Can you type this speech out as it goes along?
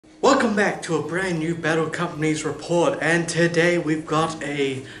Welcome back to a brand new Battle Companies report, and today we've got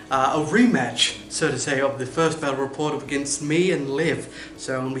a rematch, so to say, of the first battle report against me and Lev.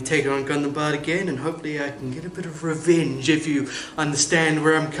 So I'm going to be taking on Gundabad again, and hopefully I can get a bit of revenge, if you understand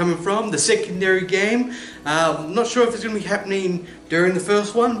where I'm coming from. The secondary game, I'm not sure if it's going to be happening during the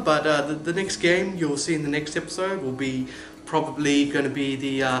first one, but the next game you'll see in the next episode will be probably going to be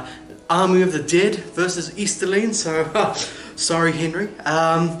the Army of the Dead versus Easterling, so sorry Henry.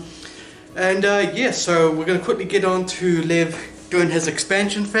 Yeah, so we're going to quickly get on to Lev doing his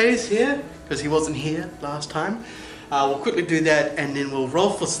expansion phase here, because he wasn't here last time. We'll quickly do that and then we'll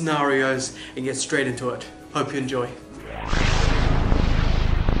roll for scenarios and get straight into it. Hope you enjoy.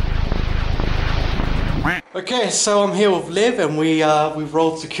 Okay, so I'm here with Lev and we've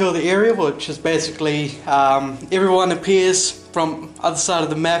rolled secure the area, which is basically everyone appears from other side of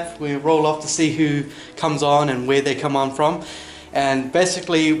the map. We roll off to see who comes on and where they come on from. And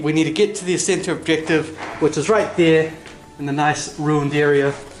basically we need to get to the center objective, which is right there in the nice ruined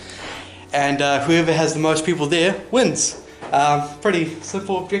area. And whoever has the most people there wins. Pretty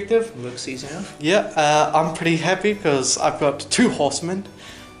simple objective. Looks easy enough. Yeah, I'm pretty happy because I've got 2 horsemen.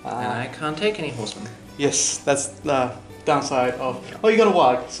 And I can't take any horsemen. Yes, that's the downside of... Oh, you got a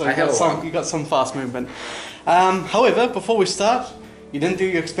wag, so you got some fast movement. However, before we start, you didn't do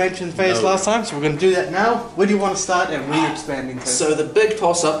your expansion phase last time, so we're going to do that now. Where do you want to start and where are you expanding to? So the big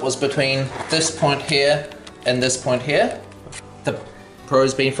toss-up was between this point here and this point here. The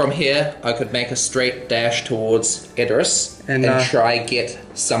pros being from here, I could make a straight dash towards Edoras and try get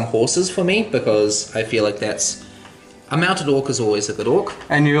some horses for me, because I feel like that's... A mounted orc is always a good orc.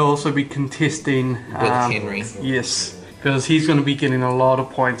 And you'll also be contesting... with Henry. Yes, because he's going to be getting a lot of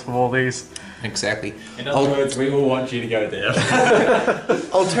points for all these. Exactly. In other words, we all want you to go there.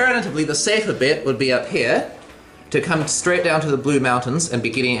 Alternatively, the safer bet would be up here, to come straight down to the Blue Mountains and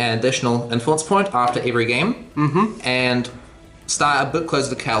be getting an additional influence point after every game, and start a bit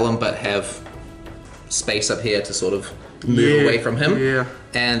closer to Callum, but have space up here to sort of move away from him. Yeah.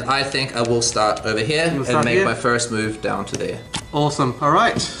 And I think I will start over here and make my first move down to there. Awesome. All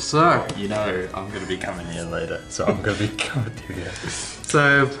right. So you know I'm going to be coming here later, so I'm going to be coming to here.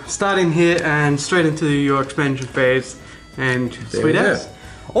 So starting here and straight into your expansion phase, and sweet as.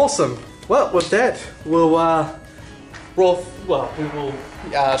 Awesome. Well, with that, we'll we will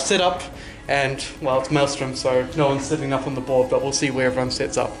set up, and well, it's Maelstrom, so no one's sitting up on the board, but we'll see where everyone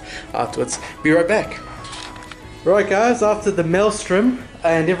sets up afterwards. Be right back. Right guys, after the Maelstrom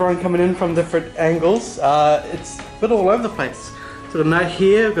and everyone coming in from different angles, it's a bit all over the place. So got a knight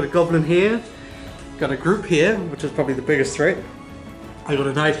here, got a goblin here, got a group here, which is probably the biggest threat. I got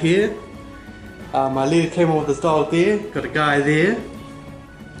a knight here, my leader came on with his dog there, got a guy there,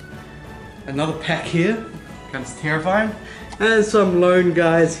 another pack here, kind of terrifying, and some lone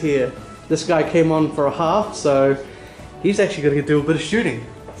guys here. This guy came on for a half, so he's actually going to do a bit of shooting.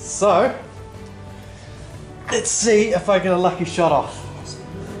 So let's see if I get a lucky shot off. He's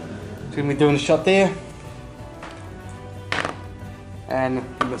going to be doing a shot there, and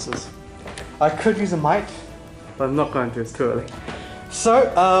he misses. I could use a might, but I'm not going to, it's too early.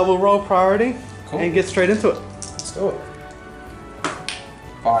 So we'll roll priority and get straight into it. Let's do it.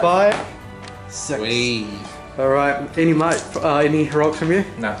 5, 6. Sweet. Alright, any might, any heroics from you?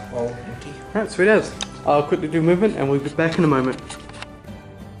 No, all empty. Alright, sweet as. I'll quickly do movement and we'll be back in a moment.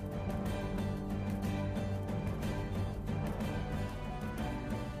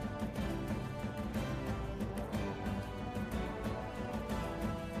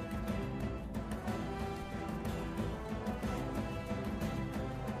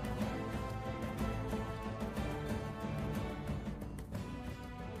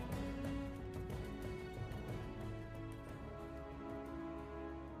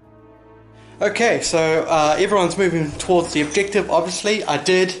 Okay, so everyone's moving towards the objective. Obviously, I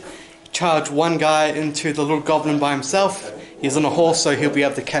did charge one guy into the little goblin by himself. He's on a horse, so he'll be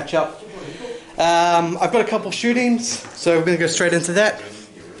able to catch up. I've got a couple shootings, so we're going to go straight into that.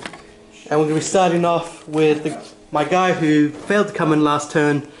 And we're going to be starting off with my guy who failed to come in last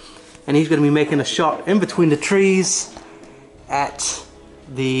turn, and he's going to be making a shot in between the trees at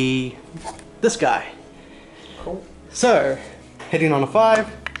this guy. Cool. So, hitting on a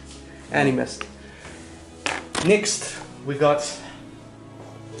 5. And he missed. Next, we got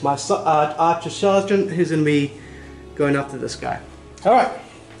my archer sergeant, who's going to be going after this guy. Alright.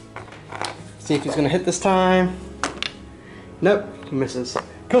 See if he's going to hit this time. Nope, he misses.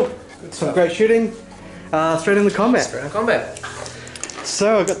 Cool. Some great shooting. Straight into combat. Straight into combat.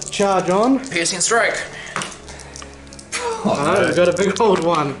 So, I got the charge on. Piercing strike. Alright, we've got a big old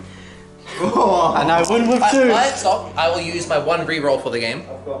one. And I win with 2. Stop. I will use my 1 reroll for the game.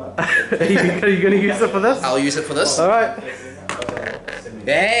 Are you going to use it for this? I'll use it for this. Alright.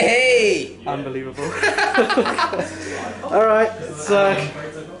 Hey! Unbelievable. Alright, so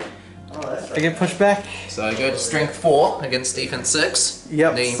I get pushed back. So I go to strength 4 against defense 6.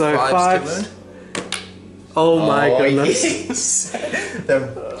 Yep, Needing so 5 to 5s. wound. Oh my goodness. Yes.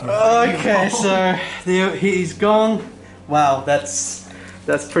 Okay, so he's gone. Wow, that's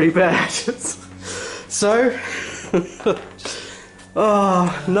pretty bad. So,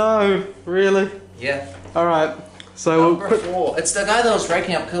 oh no, really? Yeah. Alright, so Number 4. It's the guy that was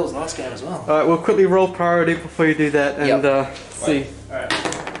raking up kills last game as well. Alright, we'll quickly roll priority before you do that and see.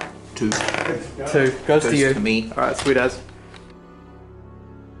 2. 2 goes to you. To me. Alright, sweet as.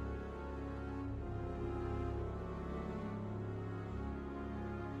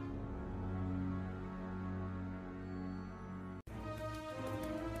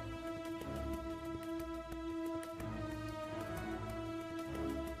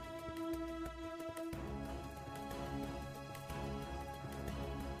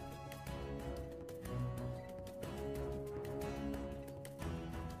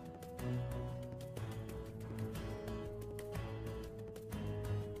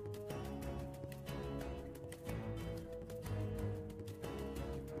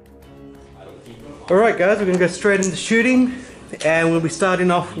 Alright guys, we're going to go straight into shooting and we'll be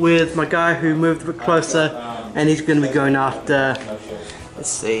starting off with my guy who moved a bit closer and he's going to be going after, let's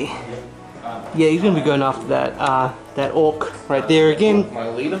see, yeah, he's going to be going after that orc right there again. My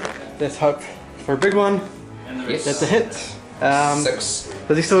leader. Let's hope for a big one. Yes. That's a hit. 6.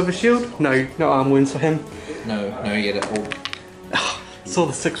 Does he still have a shield? No, no arm wounds for him. No, yet at all. Saw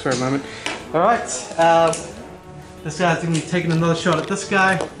the 6 for a moment. Alright, this guy's going to be taking another shot at this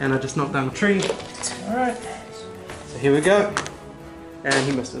guy and I just knocked down a tree. Alright, so here we go. And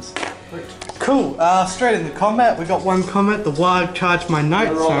he misses. Cool, straight into combat. We got 1 combat. The Warg charged my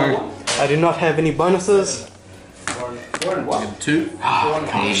knight, so I do not have any bonuses. 2. Oh,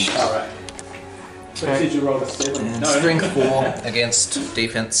 gosh. Okay. And strength 4 against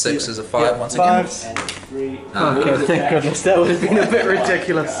defense 6 is a 5 once again. 5s. Okay, thank goodness. That would have been a bit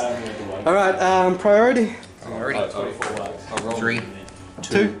ridiculous. Alright, priority. Already. 3.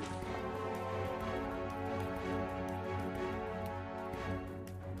 2.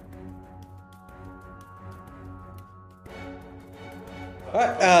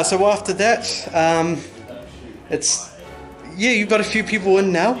 Alright, so after that, you've got a few people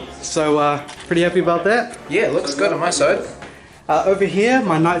in now, so pretty happy about that. Yeah, looks good on my side. Over here,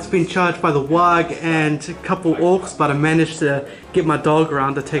 my knight's been charged by the Warg and a couple orcs, but I managed to get my dog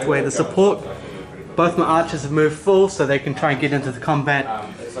around to take away the support. Both my archers have moved full, so they can try and get into the combat.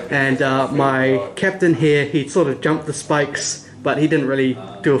 And my captain here, he sort of jumped the spikes, but he didn't really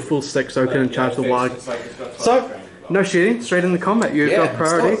do a full stick, so he couldn't charge the Warg. So, no shooting, straight in the combat. You've got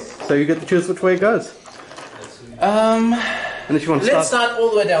priority, so you get to choose which way it goes. Unless you want to Let's start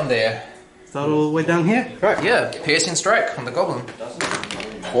all the way down there. Start all the way down here? Right. Yeah, piercing strike on the goblin.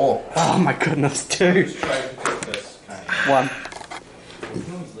 4. Oh my goodness, 2. 1.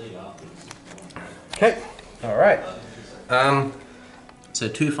 Okay. Alright. So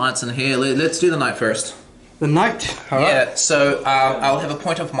 2 fights in here. Let's do the knight first. The knight. Alright. Yeah, so I'll have a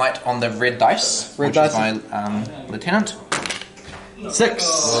point of might on the red dice, which is my lieutenant. 6.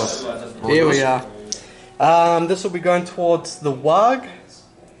 Oh, Here we are. This will be going towards the Warg.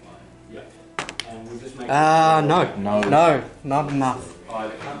 No, not enough.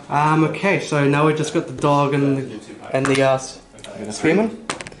 Okay, so now we just got the dog and the spearman.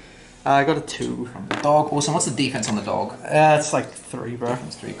 I got a 2. Dog, awesome. What's the defense on the dog? It's like 3, bro.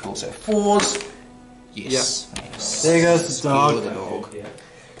 It's 3, cool. So 4s. Yes. Yep. Yes. There goes the dog. The dog.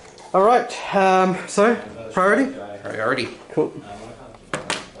 Alright, so, priority? Priority. Cool.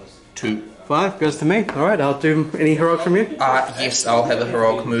 2. 5 goes to me. Alright, I'll do any heroic from you. Yes, I'll have a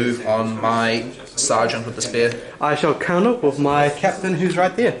heroic move on my sergeant with the spear. I shall counter with my captain who's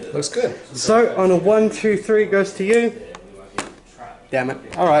right there. Looks good. So, on a 1, 2, 3 goes to you. Damn it.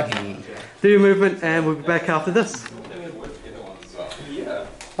 Alright. Do your movement and we'll be back after this.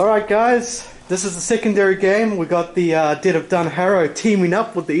 Alright guys, this is the secondary game. We got the Dead of Dunharrow teaming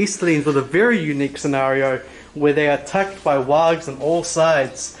up with the Easterlings with a very unique scenario where they are attacked by wargs on all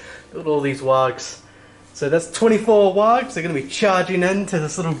sides. Look at all these wargs. So that's 24 wargs. They're going to be charging into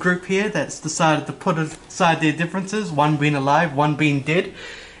this little group here that's decided to put aside their differences, one being alive, one being dead,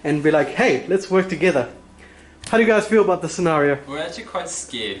 and be like, hey, let's work together. How do you guys feel about the scenario? We're actually quite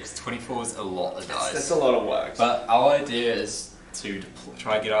scared because 24 is a lot of dice. That's a lot of work. But our idea is to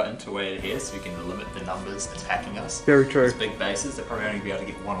try and get our interway here so we can limit the numbers attacking us. Very true. These big bases, they're probably only be able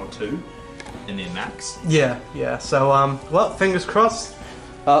to get 1 or 2. in their max. Yeah, yeah. So, well, fingers crossed.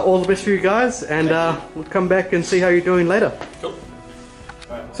 All the best for you guys, and we'll come back and see how you're doing later. Cool.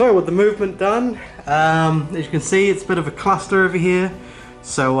 So, with the movement done, as you can see, it's a bit of a cluster over here.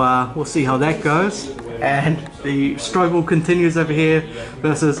 So, we'll see how that goes. And the struggle continues over here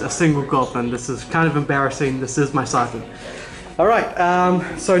versus a single goblin. This is kind of embarrassing. This is my sergeant.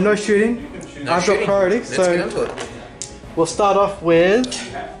 Alright, so no shooting. I've got priority. Let's so get into it. we'll start off with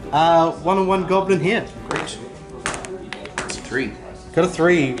one-on-one goblin here. Great. It's a 3. Got a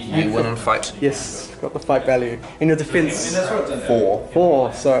 3. You win on fight. Yes, got the fight value. In your defense, 4.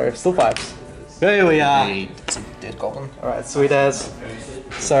 4, so still 5s. There we are. It's a dead goblin. Alright, sweet as.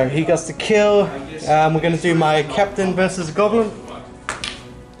 So he gets the kill. We're going to do my captain versus goblin.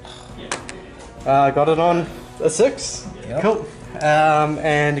 Got it on a 6. Yep. Cool.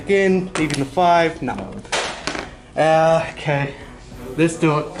 And again, leaving the 5. No. Okay, let's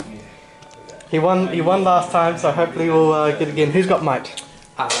do it. He won last time, so hopefully we'll get again. Who's got might?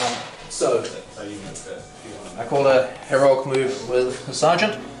 So, I call a heroic move with the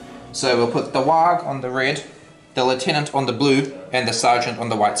sergeant. So we'll put the warg on the red, the lieutenant on the blue, and the sergeant on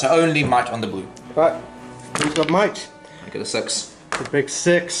the white. So only might on the blue. Right. Who's got might? I get a 6. The big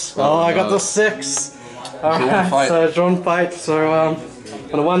 6. Oh, I got the 6. Alright, fight. so drawn fight. So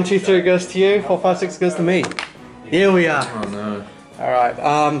on a 1, 2, 3 goes to you. 4, 5, 6 goes to me. Here we are. Oh no. Alright,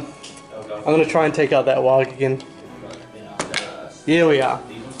 I'm gonna try and take out that warg again. Here we are.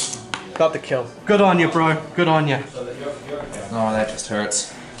 Got the kill. Good on you, bro. Good on you. Oh, that just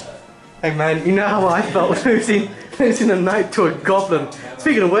hurts. Hey man, you know how I felt losing a knight to a goblin.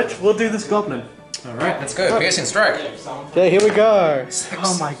 Speaking of which, we'll do this goblin. Alright, let's go. Piercing strike. Okay, here we go.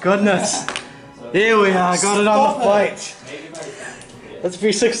 Oh my goodness. Here we are, got it on the fight. That's a few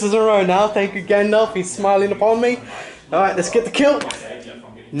 6s in a row now. Thank you, Gandalf. He's smiling upon me. Alright, let's get the kill.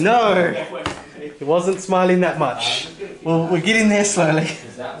 No, he wasn't smiling that much. Well, we're getting there slowly.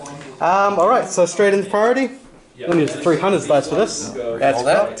 Alright, so straight into priority. I'm gonna use the 300s dice for this. That's All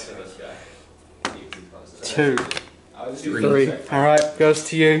that. 2, 3. Alright, goes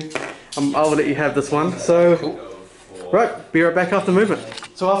to you. I'll let you have this one. So, right, be right back after movement.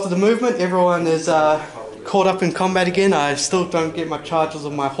 So after the movement, everyone is caught up in combat again. I still don't get my charges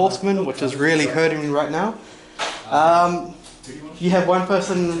of my horsemen, which is really hurting me right now. You have one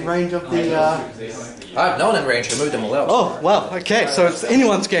person in range of the... I have no one in range. I moved them all out. Oh, wow, okay, so it's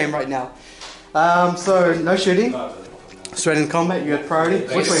anyone's game right now. So, no shooting. Straight in combat, you got priority.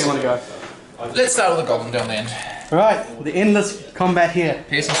 Which way you want to go? Let's start with the goblin down the end. Right, the endless combat here.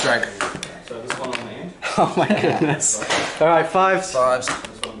 Piercing strike. Oh my goodness. Alright, 5s. 5s.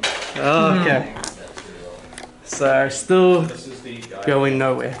 Okay. So, still going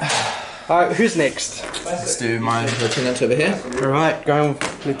nowhere. Alright, who's next? Let's do my lieutenant over here. Alright, going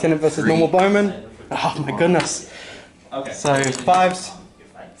lieutenant versus normal bowman. Oh my goodness. So, 5s.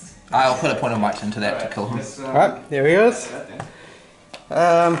 I'll put a point of might into that to kill him. Alright, there he is.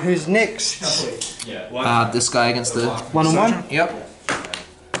 Who's next? This guy against the 1-on-1? sergeant. Yep.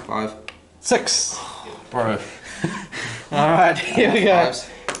 5. 6. Bro. Alright, here we go. 5s.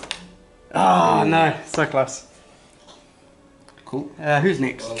 Oh no, so close. Cool. Who's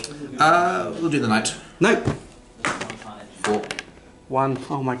next? We'll do the knight. Nope. 4. 1.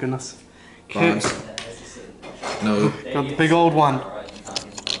 Oh my goodness. Okay. 5s. No. Got the big old one.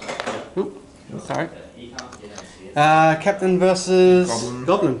 Oop, sorry. Captain versus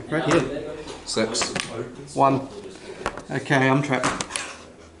Goblin, right here. 6. 1. Okay, I'm trapped.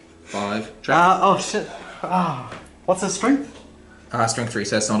 5. Trap. Oh shit. What's his strength? Strength 3,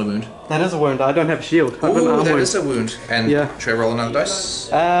 so that's not a wound. That is a wound. I don't have a shield. I've got an Oh, arm that wound. is a wound. And Yeah. should I roll another dice?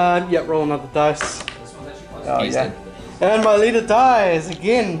 Yep, roll another dice. Oh He's yeah. dead. And my leader dies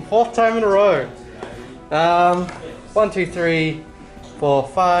again, 4th time in a row. 1, 2, 3, 4,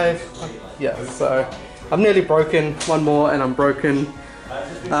 5. Yeah, so I'm nearly broken. One more and I'm broken.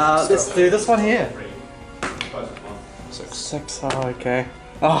 Let's do this one here. 6. Oh, okay.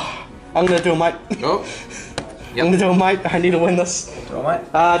 Oh, I'm gonna do a might. Oh. I'm gonna do a might. I need to win this. Do I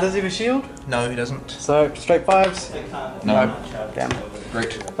might? Does he have a shield? No, he doesn't. So straight 5s. No. Damn.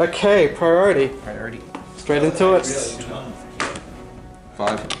 Great. Okay, priority. Priority. Straight into it.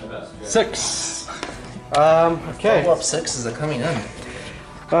 5. 6. Okay. Follow up 6s are coming in.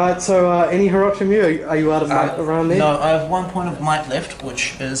 Alright, so any heroics from you? Are you out of might around there? No, I have 1 point of might left,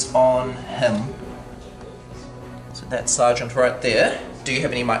 which is on him. So that's sergeant right there. Do you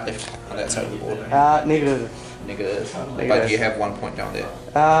have any might left on that side of the board? Negative. Negative. But you have 1 point down there.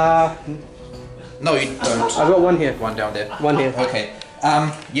 No, you don't. I've got 1 here. 1 down there. 1 here. Okay.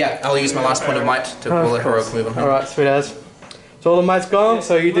 Yeah, I'll use my last point of might to pull a heroic move on him. Alright, sweet as. So all the might's gone,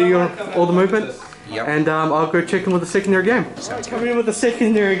 so you do all the movement. Yep. And I'll go check in with the secondary game. Come in with the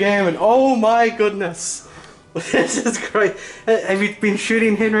secondary game, and oh my goodness. This is great. Have you been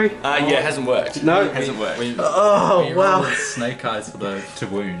shooting, Henry? Yeah, it hasn't worked. No? It hasn't worked. Oh, wow. Snake eyes for the to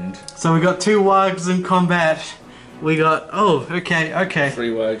wound. So we got 2 wargs in combat. We got, oh, okay.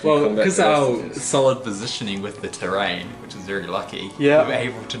 3 words. Well, because because our solid positioning with the terrain, which is very lucky, Yeah. we were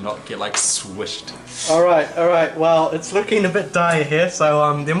able to not get like swished. Alright. Well, it's looking a bit dire here,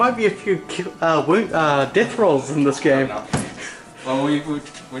 so there might be a few death rolls in this game. Well,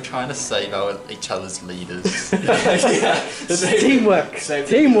 we're trying to save each other's leaders. It's teamwork.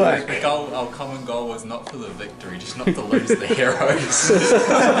 Teamwork. Our common goal was not for the victory, just not to lose the heroes.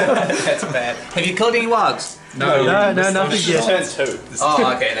 That's bad. Have you killed any wargs? No, nothing yet. Turn 2.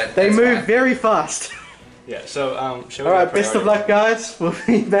 Oh, okay. They that's move fine. very fast. Yeah, so, shall we Alright, go best of luck, guys. We'll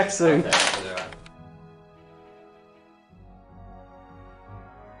be back soon. Okay.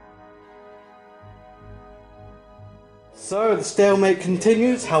 So the stalemate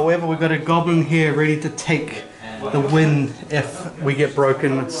continues. However, we've got a goblin here ready to take the win if we get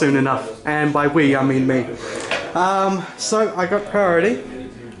broken soon enough. And by we, I mean me. So I got priority.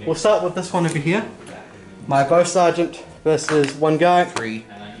 We'll start with this one over here. My bow sergeant versus one guy. 3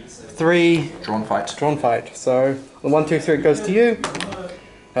 3 drawn fight. drawn fight. So the 1, 2, 3 goes to you.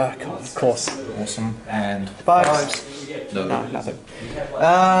 Of course. Awesome. And 5. no. No, nothing.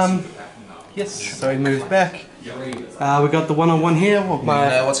 Yes. So he moves back. We got the 1-on-1 here with You my.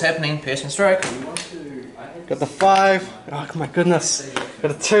 know what's happening? Piercing strike. Got the 5. Oh my goodness.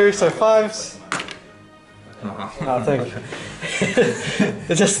 Got a 2, so 5s. I think.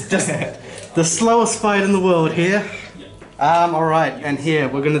 It's just the slowest fight in the world here. Alright, and here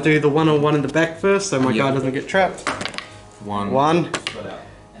we're gonna do the 1-on-1 in the back first so my guy doesn't get trapped. 1. 1,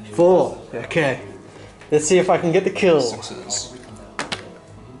 4. Okay. Let's see if I can get the kill. 6s.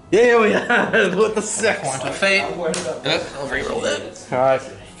 Yeah, we are with the 6. Point of fate. I'll reroll that. Alright,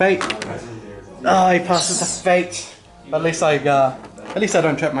 fate. Oh, he passes the fate. At least I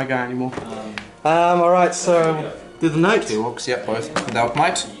don't trap my guy anymore. Alright, so do the note. 2 orcs, yep, both. Without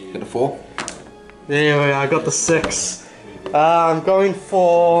might. Get a 4. There we are, I got the 6. I'm going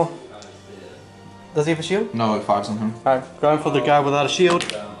for. Does he have a shield? No 5s on him. Alright, going for the guy without a shield.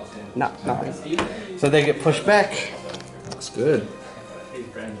 No, nothing. So they get pushed back. That's good.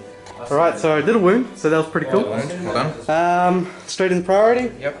 Alright, so I did a wound, so that was pretty cool. Well done. Straight in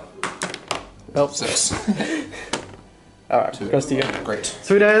priority. Yep. Oh, 6. alright, goes to you. Great.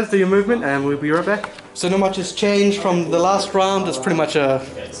 Sweet as, do your movement, and we'll be right back. So not much has changed from the last round. It's pretty much a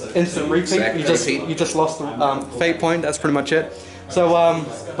instant repeat. Exact You just lost the fate point. That's pretty much it. So,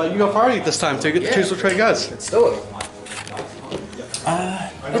 but you got priority this time, so you get to choose which way it goes. Let's do it.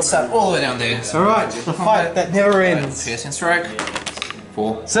 Let's start all the way down there. All right, the fight that never ends. Piercing strike.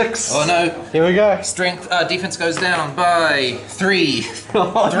 4. 6. Oh no. Here we go. Strength, defense goes down by 3.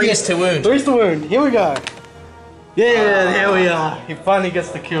 3 is to wound. 3's the wound. Here we go. Yeah, here we are. He finally gets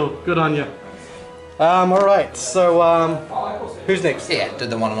the kill. Good on you. All right. So, who's next? Yeah, did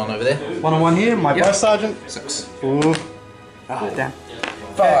the 1-on-1 over there. 1-on-1 here. My bow sergeant. 6. Ooh. Ah, damn.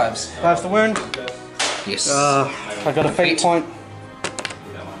 5s. 5's the wound. Yes. I got a fate Fate. point.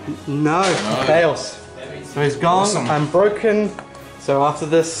 No, he fails. So he's gone. Awesome. I'm broken. So after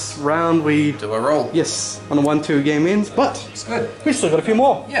this round, we do a roll. yes on a 1-2 game ends, but It's good. we still got a few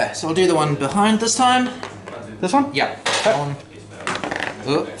more. Yeah, so we'll do the one behind this time. This one? Yeah. Okay.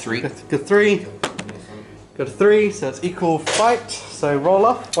 3. Got 3. Got a 3, so it's equal fight. So roll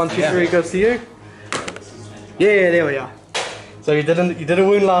off. 1, 2, 3 goes to you. Yeah, there we are. So you did a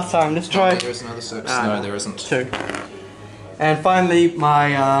wound last time. Let's try There is another 6. Ah, no, there isn't. 2. And finally,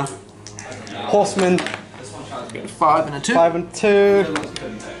 my horseman. 5 and a 2. 5 and 2.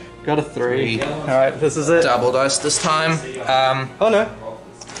 Got a 3. 3. Alright, this is it. Double dice this time. Oh no.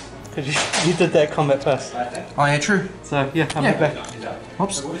 Because you did that combat first. Oh yeah, true. So yeah, I'll be back.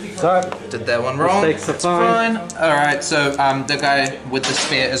 Whoops. So, Did that one wrong. Mistakes are That's fine. Alright, so the guy with the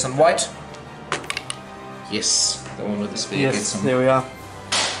spear isn't white. Yes, the one with the spear gets yes, him. there we are.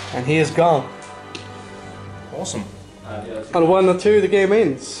 And he is gone. Awesome. On 1 or 2, the game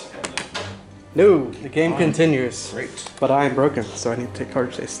ends. No, the game continues. Great. But I am broken, so I need to take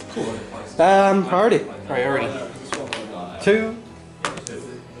courage test. Priority. Priority. 2,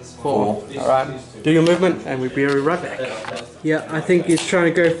 4. Alright, do your movement and we'll be right back. Yeah, I think he's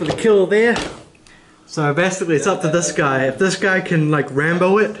trying to go for the kill there. So basically it's up to this guy. If this guy can like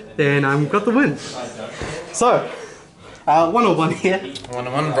Rambo it, then I've got the win. So, 1-on-1 here.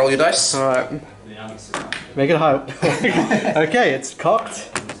 1-on-1, roll your dice. Alright. Make it high. Okay, it's cocked.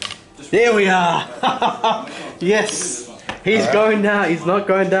 There we are! Yes! He's going down. He's not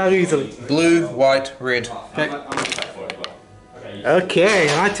going down easily. Blue, white, red. Okay,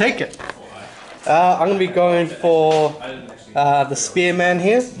 and I take it. I'm going to be going for the spearman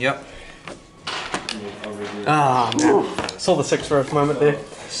here. Yep. Ah, man. Saw the 6 for a moment there.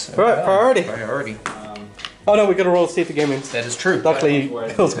 Right, priority. Priority. Oh no, we got to roll to see if the game ends. That is true. Luckily,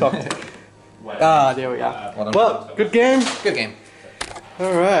 Phil's cocked. Ah, there we are. Well, good game. Good game.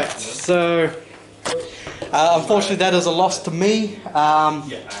 Alright, so unfortunately that is a loss to me.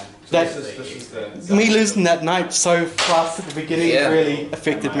 Me losing that night so fast at the beginning really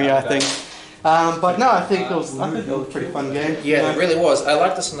affected me, I think. But no, I think it was a pretty fun game. Yeah, it really was. I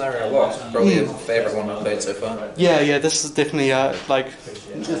like the scenario a lot. Probably the favourite one I've played so far. Yeah, this is definitely like,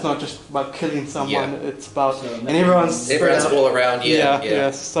 it's not just about killing someone, it's about, and everyone's all around,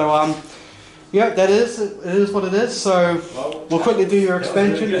 yeah. So yeah, it is what it is. So we'll quickly do your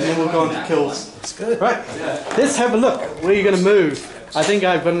expansion and then we'll go on to kills. That's good. Right, let's have a look. Where are you going to move? I think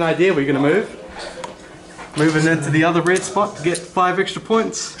I've got an idea where you're going to move. Moving into the other red spot to get 5 extra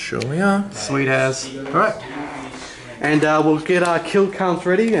points. Sure we are. Sweet as. Alright. And we'll get our kill counts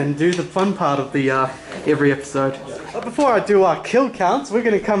ready and do the fun part of the every episode. But before I do our kill counts, we're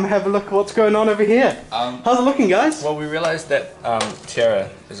going to come have a look at what's going on over here. How's it looking, guys? Well, we realised that Terra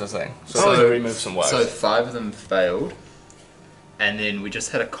is a thing, so we moved some words. So 5 of them failed, and then we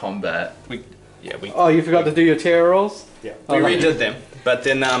just had a combat. Oh, you forgot to do your terror rolls? Yeah, we redid them, but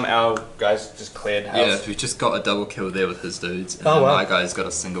then our guys just cleared house. Yeah, we just got a double kill there with his dudes, and wow. my guys got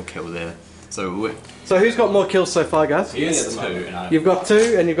a single kill there. So who's got more kills so far, guys? he has 2, and You've got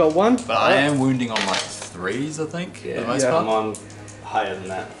 2 and you've got 1? But I am wounding on like 3s, I think, for the most part. I'm on higher than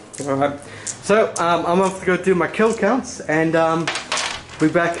that. Alright. So, I'm off to go do my kill counts and be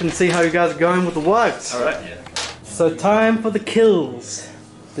back and see how you guys are going with the wives. Alright. So, time for the kills.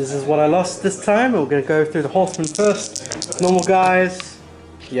 This is what I lost this time. We're going to go through the horseman first. Normal guys.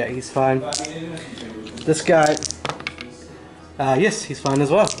 Yeah, he's fine. This guy. Yes, he's fine as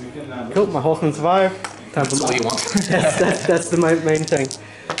well. Cool, my horseman survived. Time for What do you want? that's the main thing.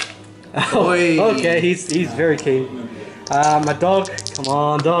 Oh, okay, he's very keen. My dog. Come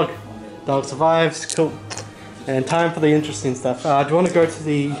on, dog. Dog survives. Cool. And time for the interesting stuff. Do you want to go to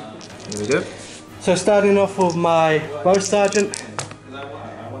the... Here we go. So starting off with my bow sergeant.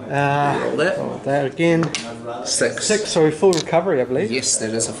 Roll that. That again. 6. 6, sorry, full recovery, I believe. Yes,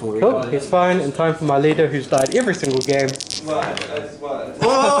 that is a full Cool, recovery. he's fine. And time for my leader, who's died every single game.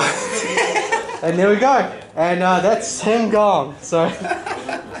 Oh! And there we go. And that's him gone. So,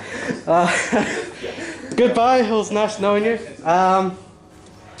 goodbye. It was nice knowing you.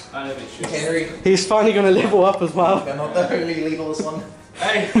 Henry, He's finally going to level up as well. you're not the only leaderless one.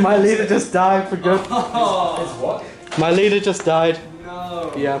 My leader just died for good. My leader just died.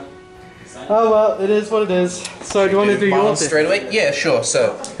 Yeah. Oh well, it is what it is. So do you want to do Mine yours? straight away? Yeah, sure.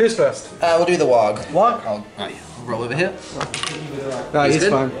 So, Who's first? we'll do the Wog. What? I'll roll over here. No, he's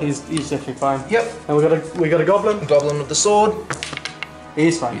good? fine. He's definitely fine. Yep. And we got a goblin. Goblin with the sword.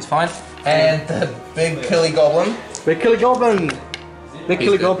 He's fine. He's fine. And the big killy goblin. Big killer goblin. Big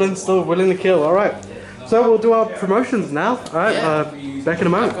killer good. goblin still willing to kill. All right. So we'll do our promotions now. All right. Back in a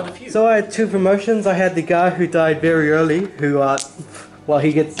moment. So I had 2 promotions. I had the guy who died very early, who well,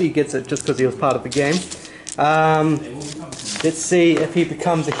 he gets it just because he was part of the game. Let's see if he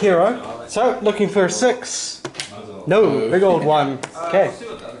becomes a hero. So looking for a 6. No, big old 1. Okay.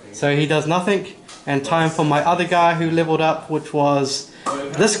 So he does nothing. And time for my other guy who leveled up, which was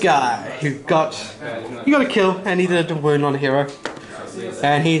this guy who got a kill and he did a wound on a hero.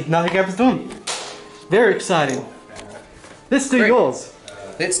 And nothing happens to him. Very exciting. Let's do yours.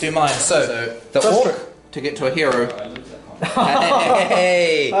 Let's do mine. So the orc to get to a hero.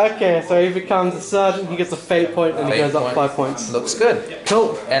 Hey! Okay, so he becomes a sergeant, he gets a fate point and he goes up 5 points. Looks good.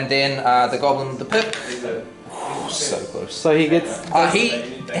 Cool. And then the goblin with the pick. So close. So he gets... He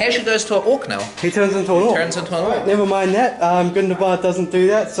actually goes to an orc now. He turns into an orc. Turns into an orc. Never mind that. Gundabad doesn't do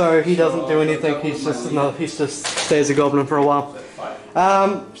that, so he doesn't do anything. He's just stays a goblin for a while.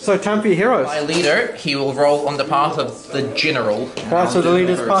 So time for your heroes. My leader, he will roll on the path of the general. Alright, so the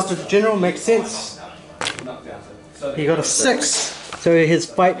leader's path of the general makes sense. He got a 6, so his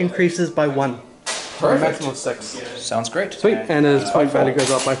fight increases by 1. For a maximum of 6. Sounds great. Sweet, and his fight value goes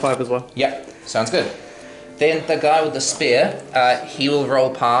up by 5 as well. Yeah, sounds good. Then the guy with the spear, he will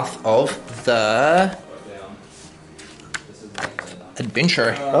roll path of the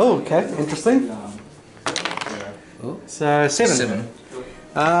adventure. Oh, okay, interesting. So 7.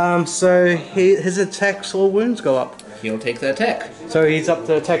 So his attacks or wounds go up. He'll take the attack. So he's up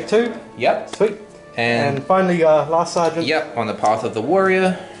to attack 2. Yep. Sweet. And And finally, last sergeant. yep, on the path of the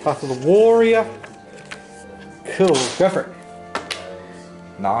warrior. Path of the warrior. Cool. Go for it.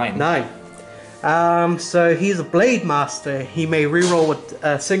 9. 9. So he's a blade master. He may reroll with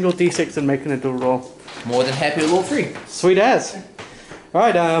a single d6 and make an dual roll. More than happy with all 3. Sweet as.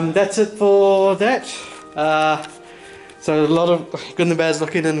 Alright, that's it for that. So a lot of Gundabad's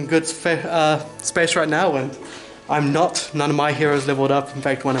looking in good space right now, and I'm not. None of my heroes leveled up. In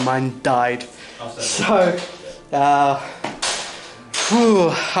fact, one of mine died. So,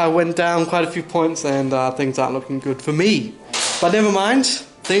 I went down quite a few points, and things aren't looking good for me. But never mind,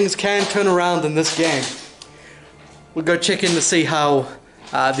 things can turn around in this game. We'll go check in to see how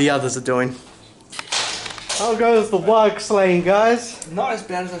the others are doing. I'll go with the Warg slaying guys. Not as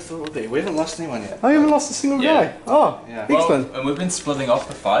bad as I thought it would be. We haven't lost anyone yet. I haven't lost a single guy. Oh, Yeah. excellent. Well, and we've been splitting off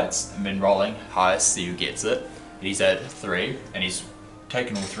the fights and been rolling highest, see who gets it. And he's at 3, and he's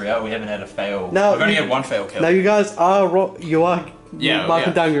taken all 3 out. We haven't had a fail. No, we've only had 1 fail kill. Now you guys are Yeah,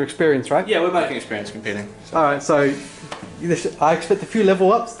 marking down your experience, right? Yeah, we're making experience competing. Alright, so I expect a few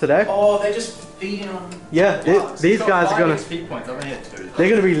level ups today. Oh, they're just feeding on. Yeah, these guys are gonna XP points. I've only had 2. they're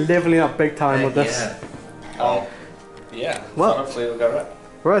gonna be leveling up big time with this. Yeah. Oh. Yeah. Well- So hopefully it'll go right.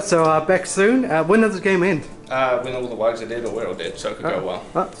 Right, so back soon. When does the game end? When all the wags are dead or we're all dead, so it could go well.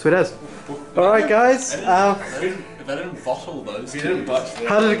 Oh, sweet as. Alright guys, If I didn't bottle those We two, didn't botch them.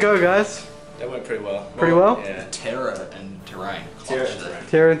 how did it go guys? That went pretty well. Pretty well? Yeah. terror and terrain. Terror clashed and it. terrain.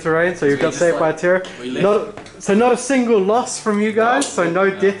 Terror and terrain, so you got just saved by like- terror. we left- Not a single loss from you guys, so no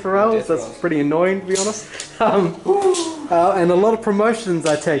death rolls. death That's rolls. pretty annoying to be honest. And a lot of promotions,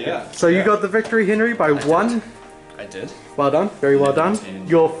 I take Yeah, it. So you yeah. got the victory, Henry, by 1. I did. Well done, very well done. 10.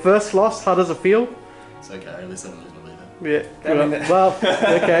 Your first loss, how does it feel? It's okay, at least I'm a little leader. Yeah. Well,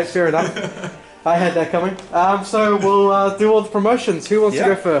 okay, fair enough. I had that coming. So we'll do all the promotions. Who wants to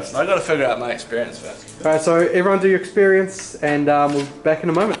go first? I gotta figure out my experience first. Alright, so everyone do your experience, and we'll be back in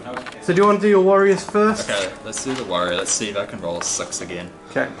a moment. Okay. So do you want to do your warriors first? Okay, let's do the warrior. Let's see if I can roll a 6 again.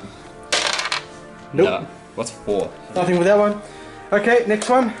 Okay. Nope. No. What's 4? Nothing with that one. Okay, next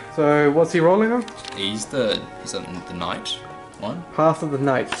one. So what's he rolling on? He's the knight one. Path of the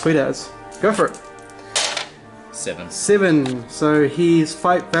Night. Sweet as. Go for it. 7. 7. So his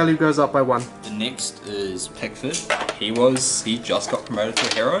fight value goes up by 1. The next is Pickford. He just got promoted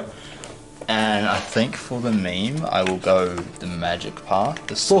to a hero. And I think for the meme, I will go the magic path,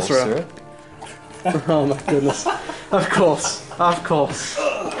 the Sorcerer. Oh my goodness. Of course. Of course.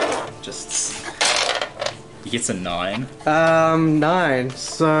 Just he gets a 9. 9.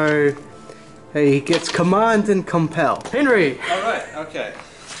 So he gets Command and Compel. Henry! Alright, okay.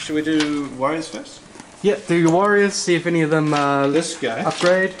 Should we do warriors first? Yeah, do your warriors, see if any of them This guy,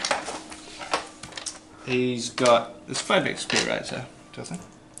 upgrade. he's got, it's 5 XP, right, so, doesn't it?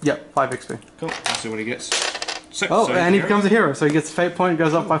 Yep, 5 XP. Cool, let's see what he gets. 6, Oh, so and he hero. becomes a hero, so he gets a fate point,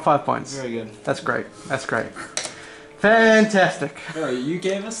 goes up by 5 points. Very good. That's great. That's great. Fantastic. Bro, you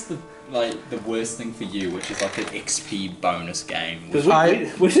gave us the worst thing for you, which is like an XP bonus game. Because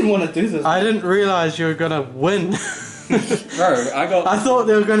I- we didn't want to do this. I didn't realize you were gonna win. Bro, I thought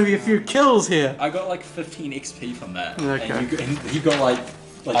there were gonna be a few kills here. I got like 15 XP from that. Okay. And you got like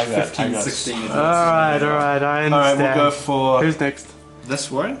I got- 15, I got- 16. Alright, alright, I understand. Alright, we'll go for Who's next?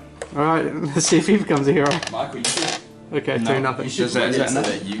 this warrior. Alright, let's see if he becomes a hero. Michael, you should, Okay, No. 2-0. you should Is that- play is it that so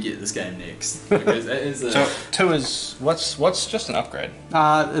enough? that you get this game next. Because it is a... So 2 is what's just an upgrade?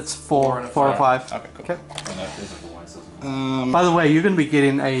 It's 4 or 5. Okay, cool. Okay. I know if there's a voice, doesn't it? By the way, you're gonna be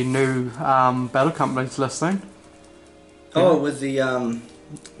getting a new battle companies list soon. Oh, with the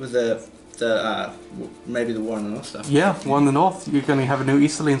maybe the war in the north stuff. Yeah, one in the north. You're gonna have a new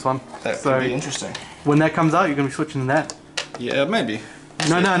Easterlings one. That So could be interesting. when that comes out, you're gonna be switching to that. Yeah, maybe.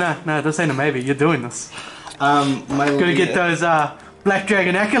 No, don't say no maybe. You're doing this. My Gonna get those Black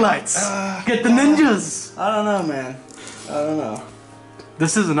Dragon Acolytes. Get the ninjas. I don't know, man. I don't know.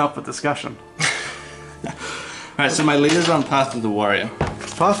 This isn't up for discussion. Alright, so my leader's on Path of the Warrior.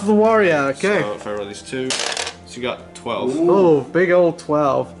 Path of the Warrior, okay. So if I roll these 2, so you got 12. Oh, big old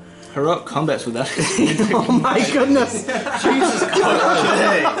 12. Heroic combats with that. Oh my goodness. Jesus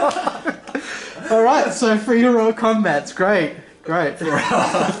Christ. Alright, so free hero combats. Great. Great.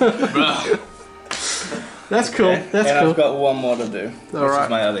 That's cool. Okay, That's and cool. I've got one more to do, which Alright. is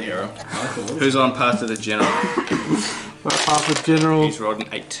my other hero, who's on Path of the General. Path of General. He's rolled an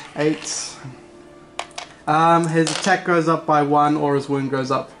 8. 8. His attack goes up by 1 or his wound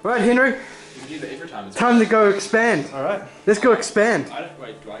goes up. Alright, Henry. You do that every time. It's Time to go expand. Alright. Let's go expand. I don't,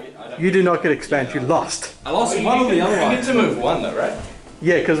 wait, do I get... I don't... You do not get expand. You lost. I lost one of the other You ones. get to move 1 though, right?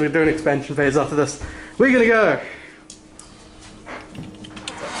 Yeah, because we're doing expansion phase after this. We're gonna go.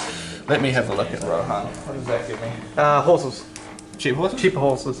 Let me have a look at Rohan. What does that give me? Horses. Cheap horses? Cheaper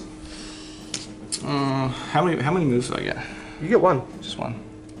horses. How many moves do I get? You get one. Just one.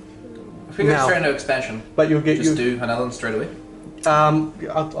 If we go Now. straight into expansion, But you'll get just do another one straight away. I'll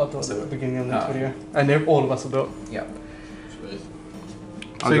do it at the beginning of the next video. And then all of us will do it. Yeah.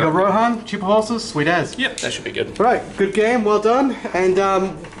 So you got Rohan, cheaper horses, sweet as. Yep, that should be good. Right, good game, well done. And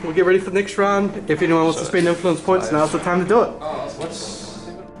we'll get ready for the next round. If anyone wants to spend influence points, now's the time to do it. Oh, what's